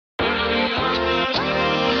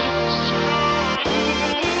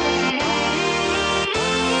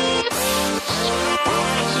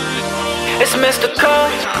It's Mr. Cole.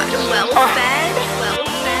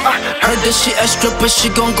 Heard that she a stripper, she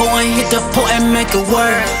gon' go and hit the pole and make it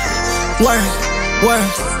work.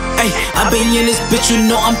 Ayy, I been in this bitch, you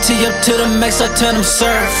know I'm T up to the max, I tell them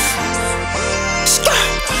surf.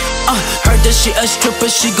 Heard that she a stripper,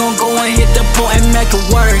 she gon' go and hit the pole and make it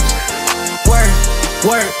work.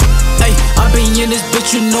 Ayy, I been in this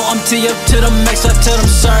bitch, you know I'm T up to the max, I tell them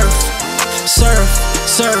surf.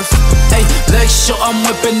 Ayy, legs show I'm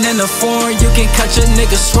whipping in the foreign, you can catch a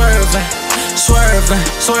nigga swerving.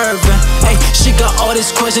 Ayy, she got all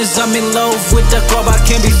these questions, I'm in love with that girl, I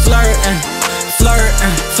can't be flirting.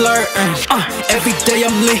 Every day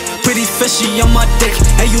I'm lit, pretty fishy on my dick,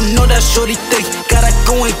 and you know that shorty thick. Gotta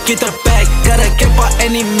go and get the bag, gotta get by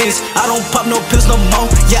any means. I don't pop no pills no more,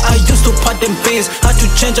 yeah I used to pop them beans. Had to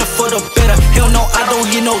change it for the better, hell no I don't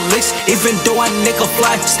hear no licks. Even though I nigga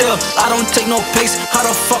fly, still I don't take no pics. How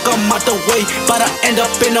the fuck I'm out the way, but I end up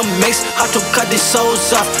in a mix. How to cut these souls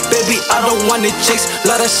off, baby I don't want the chicks.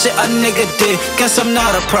 Lot of shit a nigga did, guess I'm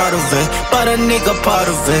not a proud of it, but a nigga part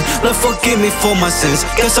of it. Lord forgive me for my sins,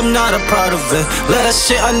 guess I'm not a proud of it. Let that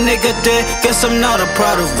shit a nigga did, guess I'm not a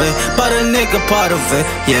proud of it, but a nigga part of it.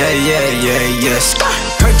 Yeah.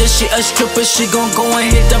 Heard that she a stripper, she gon' go and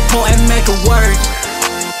hit the pole and make it work.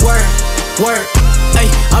 Ayy,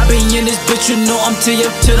 I been in this bitch, you know I'm T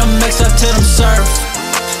up to the max, I tell them surf.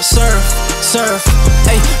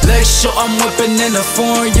 Ayy, legs show I'm whipping in the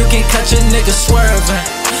foreign, you can catch a nigga swerving.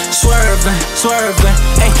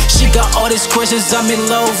 Ayy, she got all these questions, I'm in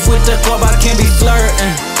love with the girl, I can't be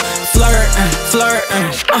flirting.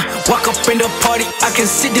 Walk up in the party, I can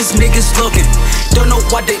see these niggas looking. Don't know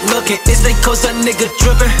why they looking, is they cause a nigga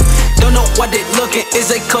drippin'? Don't know why they looking, is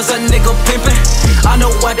they cause a nigga pimpin'? I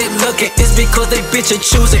know why they looking, it's because they bitch and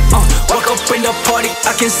choosing. Walk up in the party,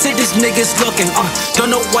 I can see these niggas looking. Don't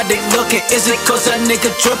know why they looking, is it cause a nigga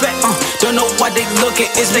drippin'? Don't know why they looking,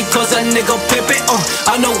 it's because a nigga pimpin'.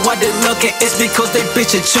 I know why they looking, it's because they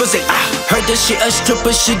bitch and choosing. Heard that she a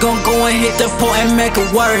stripper, she gon' go and hit the pole and make it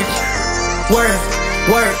work.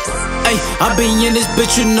 Ayy, I been in this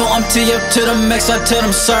bitch, you know I'm T up to the max, I tell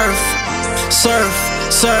them surf.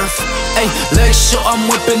 Ayy, legs show I'm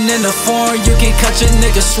whipping in the foreign, you can catch a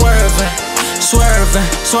nigga swerving.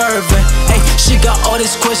 Ayy, she got all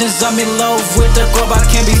these questions, I'm in love with the girl, I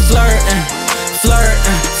can't be flirting.